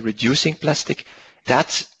could say reducing plastic.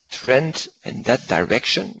 That trend and that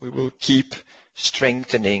direction we will keep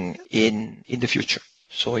strengthening in the future.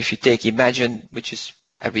 So if you take Imagine, which is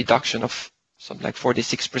a reduction of something like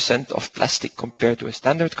 46% of plastic compared to a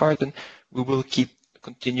standard carton, we will keep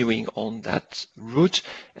continuing on that route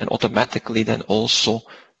and automatically then also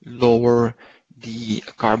lower the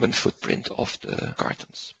carbon footprint of the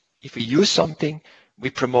cartons. If we use something, we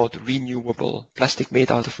promote renewable plastic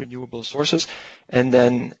made out of renewable sources, and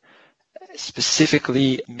then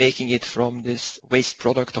specifically making it from this waste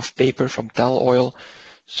product of paper from tall oil.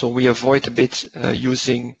 So we avoid a bit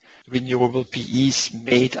using renewable PEs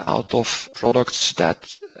made out of products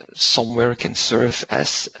that somewhere can serve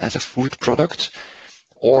as a food product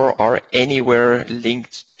or are anywhere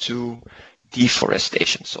linked to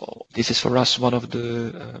deforestation. So this is for us one of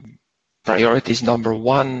the priorities. Number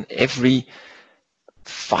one, every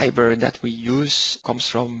fiber that we use comes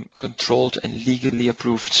from controlled and legally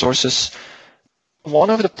approved sources. One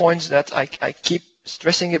of the points that I keep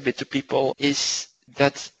stressing a bit to people is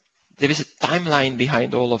that there is a timeline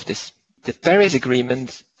behind all of this. The Paris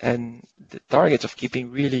Agreement and the target of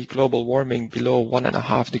keeping really global warming below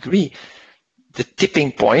 1.5 degrees, the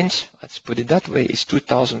tipping point, let's put it that way, is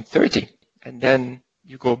 2030. And then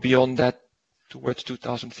you go beyond that towards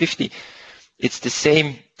 2050. It's the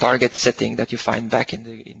same target setting that you find back in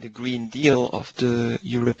the Green Deal of the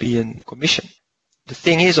European Commission. The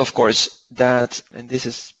thing is, of course, that, and this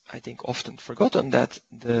is, I think, often forgotten, that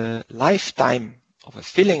the lifetime of a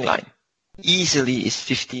filling line easily is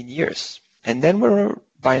 15 years. And then we're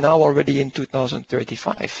by now already in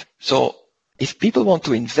 2035. So if people want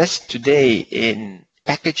to invest today in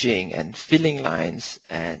packaging and filling lines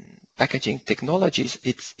and packaging technologies,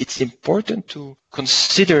 it's important to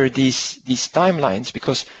consider these timelines,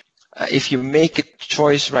 because if you make a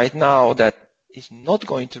choice right now that is not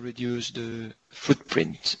going to reduce the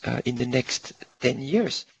footprint in the next 10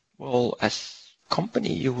 years, well, as a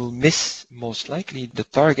company, you will miss most likely the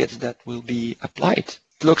targets that will be applied.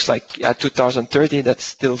 It looks like at 2030, that's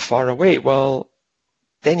still far away. Well,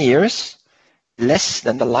 10 years, less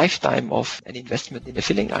than the lifetime of an investment in a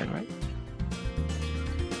filling line, right?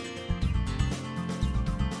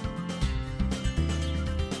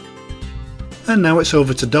 And now it's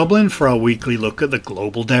over to Dublin for our weekly look at the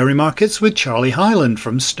global dairy markets with Charlie Hyland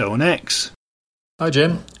from StoneX. Hi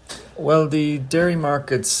Jim. Well, the dairy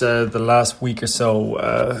markets the last week or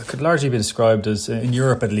so could largely be described as, in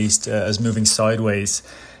Europe at least, as moving sideways.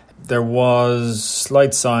 There was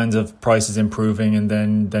slight signs of prices improving, and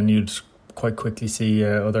then you'd quite quickly see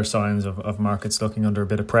other signs of markets looking under a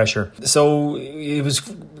bit of pressure. So it was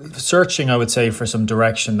searching, I would say, for some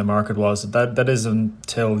direction. The market was that is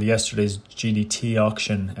until yesterday's GDT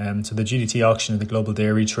auction. So the GDT auction of the global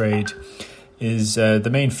dairy trade is the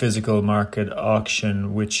main physical market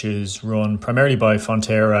auction, which is run primarily by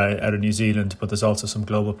Fonterra out of New Zealand, but there's also some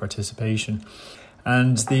global participation.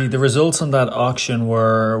 And the results on that auction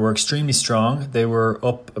were extremely strong. They were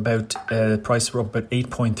up prices were up about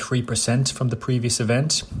 8.3% from the previous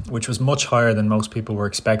event, which was much higher than most people were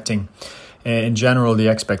expecting. In general, the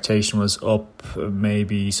expectation was up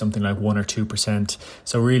maybe something like 1 or 2%.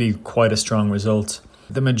 So really quite a strong result.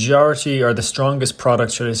 The majority, or the strongest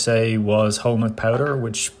product, should I say, was whole milk powder,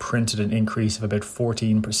 which printed an increase of about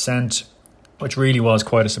 14%. Which really was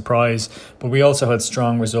quite a surprise. But we also had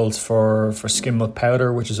strong results for skim milk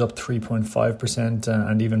powder, which is up 3.5%,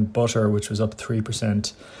 and even butter, which was up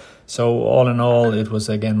 3%. So all in all, it was,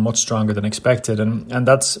 again, much stronger than expected. And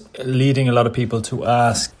that's leading a lot of people to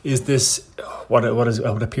ask, is this what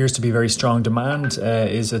appears to be very strong demand?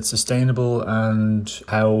 Is it sustainable? And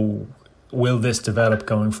how will this develop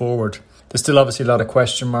going forward? There's still obviously a lot of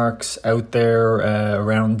question marks out there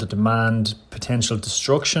around the demand, potential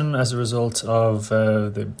destruction as a result of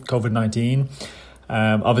the COVID-19.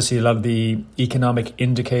 Obviously, a lot of the economic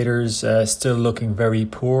indicators still looking very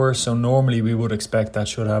poor. So normally we would expect that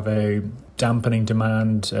should have a dampening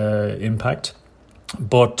demand impact.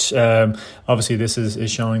 But obviously this is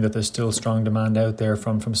showing that there's still strong demand out there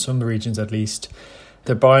from some regions at least.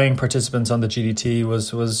 The buying participants on the GDT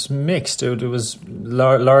was mixed. It was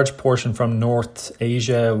large portion from North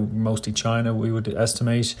Asia, mostly China, we would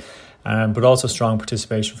estimate, but also strong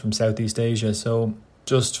participation from Southeast Asia. So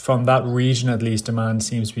just from that region, at least, demand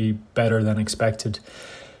seems to be better than expected.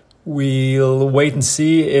 We'll wait and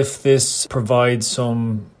see if this provides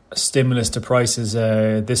some stimulus to prices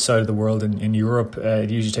this side of the world in Europe. It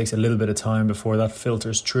usually takes a little bit of time before that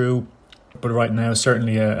filters through. But right now,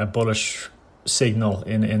 certainly a bullish signal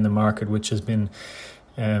in the market, which has been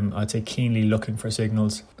I'd say keenly looking for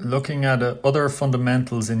signals. Looking at other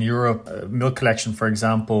fundamentals in Europe, milk collection, for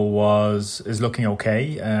example, is looking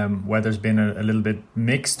okay. Weather's been a little bit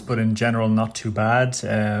mixed, but in general not too bad.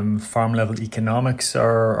 Farm level economics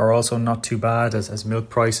are also not too bad as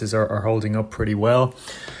milk prices are holding up pretty well.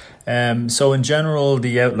 So in general,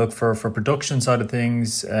 the outlook for production side of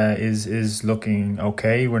things is looking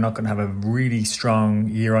okay. We're not going to have a really strong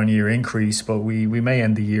year-on-year increase, but we may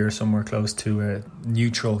end the year somewhere close to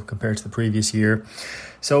neutral compared to the previous year.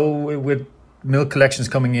 So with milk collections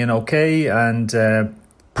coming in okay and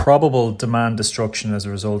probable demand destruction as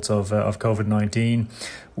a result of COVID-19,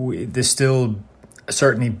 there's still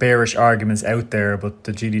certainly bearish arguments out there, but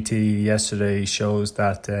the GDT yesterday shows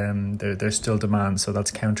that there's still demand, so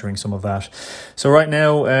that's countering some of that. So right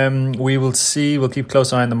now we'll keep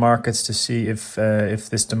close eye on the markets to see if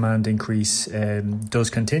this demand increase does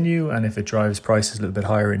continue and if it drives prices a little bit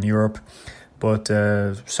higher in Europe. But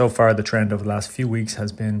so far the trend over the last few weeks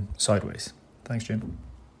has been sideways. Thanks, Jim.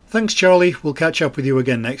 Thanks, Charlie. We'll catch up with you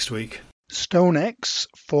again next week. StoneX,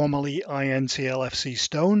 formerly INTLFC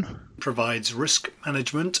Stone, provides risk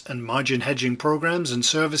management and margin hedging programs and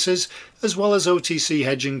services, as well as OTC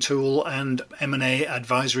hedging tool and M&A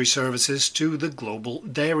advisory services to the global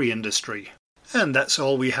dairy industry. And that's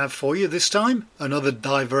all we have for you this time. Another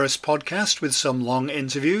diverse podcast with some long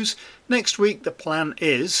interviews. Next week the plan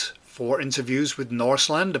is 4 interviews with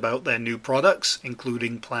Norseland about their new products,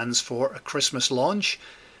 including plans for a Christmas launch.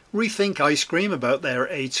 Rethink Ice Cream about their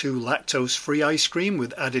A2 lactose-free ice cream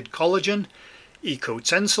with added collagen,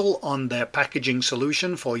 EcoTensile on their packaging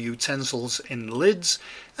solution for utensils in lids,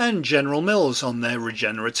 and General Mills on their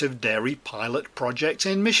regenerative dairy pilot project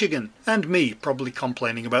in Michigan, and me probably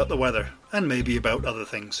complaining about the weather, and maybe about other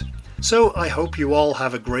things. So I hope you all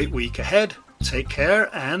have a great week ahead, take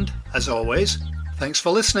care, and, as always, thanks for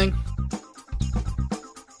listening.